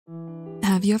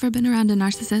Have you ever been around a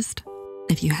narcissist?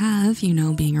 If you have, you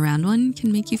know being around one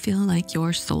can make you feel like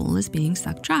your soul is being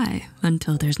sucked dry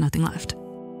until there's nothing left.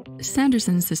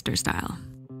 Sanderson's sister style.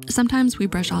 Sometimes we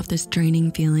brush off this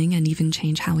draining feeling and even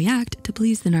change how we act to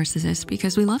please the narcissist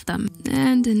because we love them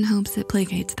and in hopes it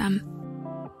placates them.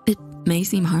 It may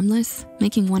seem harmless,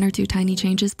 making 1 or 2 tiny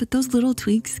changes, but those little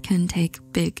tweaks can take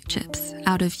big chips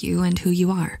out of you and who you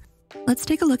are. Let's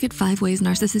take a look at 5 ways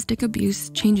narcissistic abuse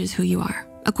changes who you are,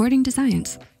 according to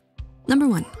science. Number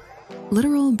 1,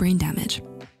 literal brain damage.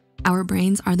 Our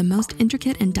brains are the most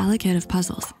intricate and delicate of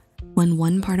puzzles. When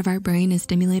one part of our brain is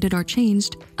stimulated or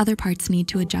changed, other parts need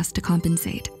to adjust to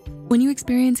compensate. When you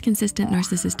experience consistent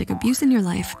narcissistic abuse in your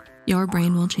life, your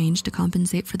brain will change to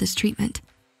compensate for this treatment.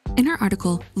 In her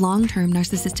article, Long-Term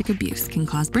Narcissistic Abuse Can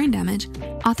Cause Brain Damage,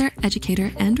 author, educator,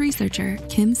 and researcher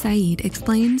Kim Saeed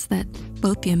explains that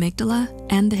both the amygdala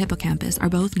and the hippocampus are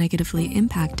both negatively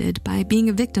impacted by being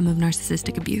a victim of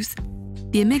narcissistic abuse.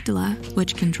 The amygdala,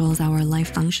 which controls our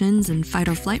life functions and fight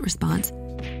or flight response,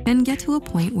 can get to a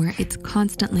point where it's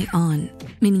constantly on,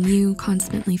 meaning you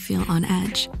constantly feel on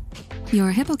edge.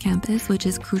 Your hippocampus, which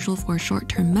is crucial for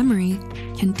short-term memory,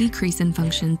 can decrease in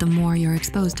function the more you're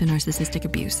exposed to narcissistic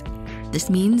abuse. This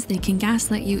means they can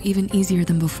gaslight you even easier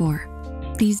than before.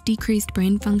 These decreased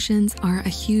brain functions are a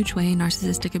huge way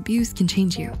narcissistic abuse can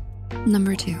change you.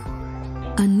 Number 2,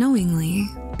 unknowingly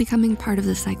becoming part of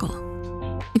the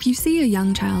cycle. If you see a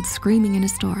young child screaming in a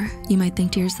store, you might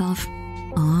think to yourself,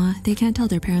 "Aw, they can't tell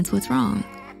their parents what's wrong."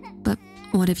 But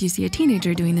what if you see a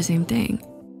teenager doing the same thing?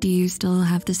 Do you still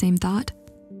have the same thought?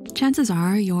 Chances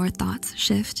are your thoughts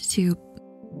shift to,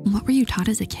 what were you taught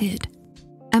as a kid?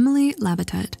 Emily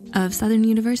Labatut of Southern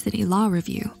University Law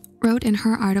Review wrote in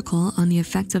her article on the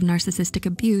effects of narcissistic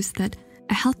abuse that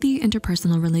a healthy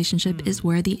interpersonal relationship is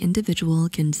where the individual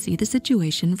can see the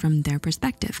situation from their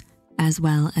perspective, as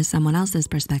well as someone else's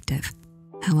perspective.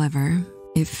 However,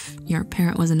 if your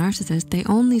parent was a narcissist, they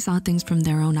only saw things from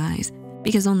their own eyes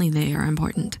because only they are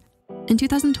important. In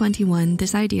 2021,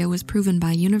 this idea was proven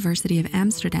by University of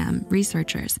Amsterdam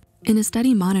researchers in a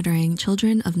study monitoring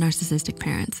children of narcissistic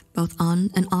parents, both on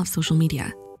and off social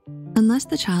media. Unless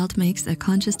the child makes a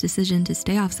conscious decision to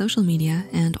stay off social media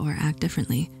and or act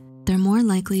differently, they're more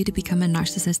likely to become a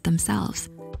narcissist themselves.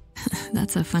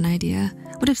 That's a fun idea.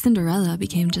 What if Cinderella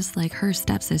became just like her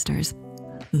stepsisters?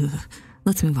 Ugh.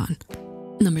 Let's move on.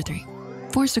 Number 3,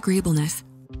 forced agreeableness.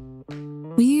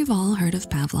 We've all heard of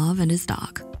Pavlov and his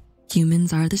dog.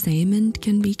 Humans are the same and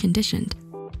can be conditioned.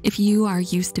 If you are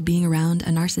used to being around a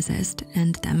narcissist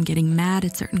and them getting mad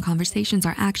at certain conversations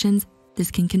or actions,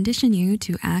 this can condition you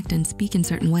to act and speak in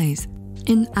certain ways.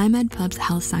 In IMEdPub's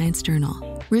Health Science Journal,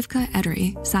 Rivka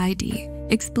Edery, PsyD,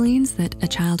 explains that a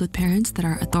child with parents that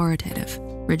are authoritative,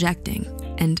 rejecting,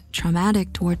 and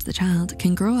traumatic towards the child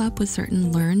can grow up with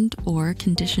certain learned or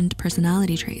conditioned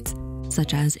personality traits,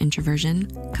 such as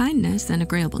introversion, kindness, and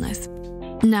agreeableness.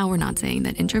 Now, we're not saying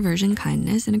that introversion,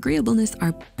 kindness, and agreeableness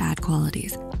are bad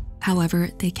qualities. However,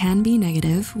 they can be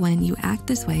negative when you act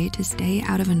this way to stay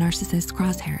out of a narcissist's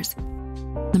crosshairs.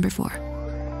 Number 4,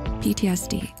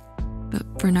 PTSD, but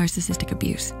for narcissistic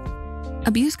abuse.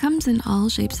 Abuse comes in all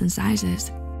shapes and sizes.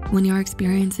 When you're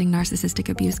experiencing narcissistic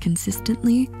abuse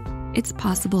consistently, it's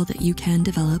possible that you can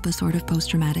develop a sort of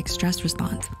post-traumatic stress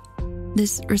response.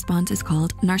 This response is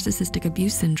called narcissistic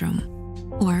abuse syndrome,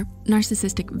 or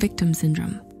narcissistic victim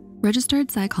syndrome. Registered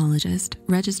psychologist,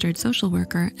 registered social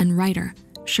worker, and writer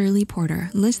Shirley Porter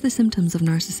lists the symptoms of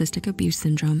narcissistic abuse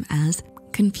syndrome as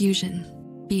confusion,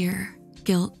 fear,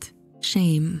 guilt,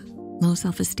 shame, low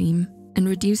self-esteem, and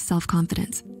reduced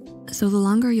self-confidence. So the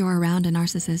longer you're around a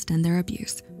narcissist and their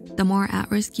abuse, the more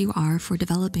at risk you are for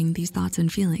developing these thoughts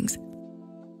and feelings.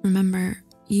 Remember,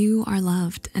 you are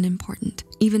loved and important,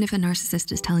 even if a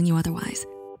narcissist is telling you otherwise.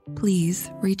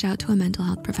 Please reach out to a mental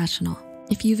health professional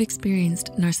if you've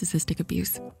experienced narcissistic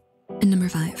abuse. And number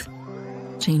 5,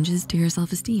 changes to your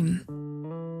self-esteem.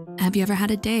 Have you ever had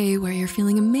a day where you're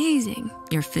feeling amazing,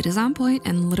 your fit is on point,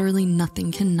 and literally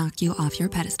nothing can knock you off your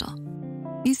pedestal?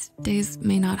 These days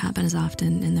may not happen as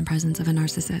often in the presence of a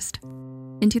narcissist.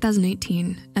 In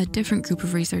 2018, a different group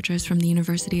of researchers from the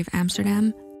University of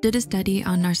Amsterdam did a study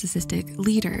on narcissistic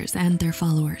leaders and their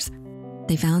followers.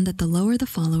 They found that the lower the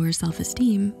follower's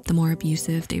self-esteem, the more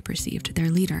abusive they perceived their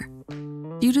leader.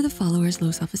 Due to the follower's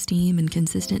low self-esteem and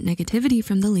consistent negativity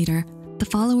from the leader, the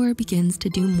follower begins to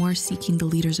do more seeking the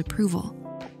leader's approval,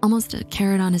 almost a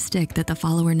carrot on a stick that the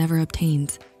follower never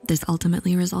obtains. This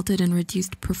ultimately resulted in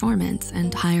reduced performance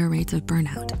and higher rates of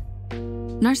burnout.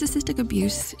 Narcissistic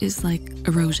abuse is like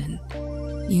erosion.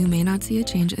 You may not see a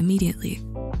change immediately,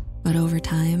 but over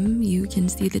time, you can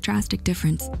see the drastic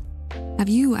difference. Have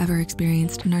you ever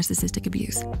experienced narcissistic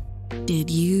abuse? Did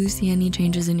you see any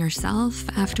changes in yourself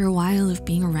after a while of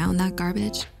being around that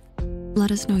garbage? Let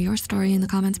us know your story in the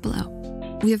comments below.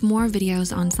 We have more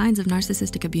videos on signs of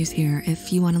narcissistic abuse here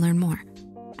if you want to learn more.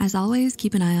 As always,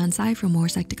 keep an eye on Psy for more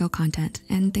Psych2Go content,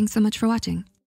 and thanks so much for watching.